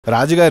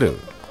రాజుగారు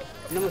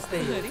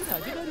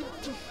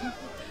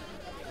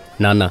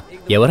నాన్న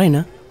ఎవరైనా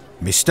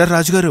మిస్టర్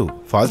రాజుగారు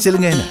ఫాల్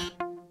సీలింగ్ అయినా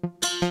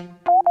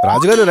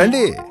రాజుగారు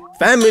రండి.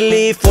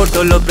 ఫ్యామిలీ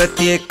ఫోటోలో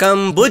ప్రత్యేకం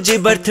బుజ్జి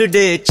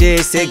బర్త్డే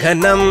చేసే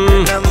ఘనం.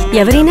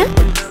 ఎవరైనా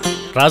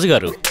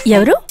రాజుగారు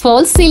ఎవరు?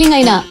 ఫాల్స్ సీలింగ్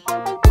అయినా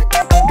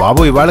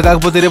బాబు ఇవాళ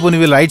కాకపోతే రేపు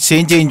నువ్వు లైట్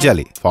చేంజ్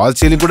చేయించాలి. ఫాల్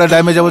సీలింగ్ కూడా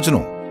డ్యామేజ్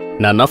అవ్వచ్చును.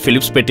 నాన్న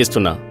ఫిలిప్స్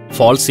పెట్టిస్తున్నా,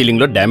 ఫాల్స్ సీలింగ్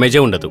లో డ్యామేజే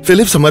ఉండదు.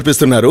 ఫిలిప్స్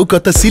సమర్పిస్తున్నారు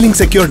కొత్త సీలింగ్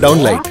సెక్యూర్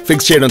డౌన్లైట్.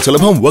 ఫిక్స్ చేయడం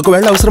సులభం,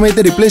 ఒకవేళ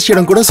అవసరమైతే రిప్లేస్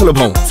చేయడం కూడా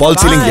సులభం. ఫాల్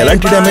సీలింగ్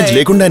ఎలాంటి డ్యామేజ్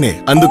లేకుండానే.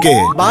 అందుకే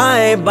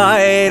బాయ్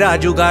బాయ్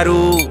రాజు గారు.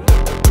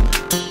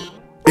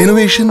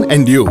 Innovation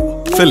and you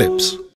Philips.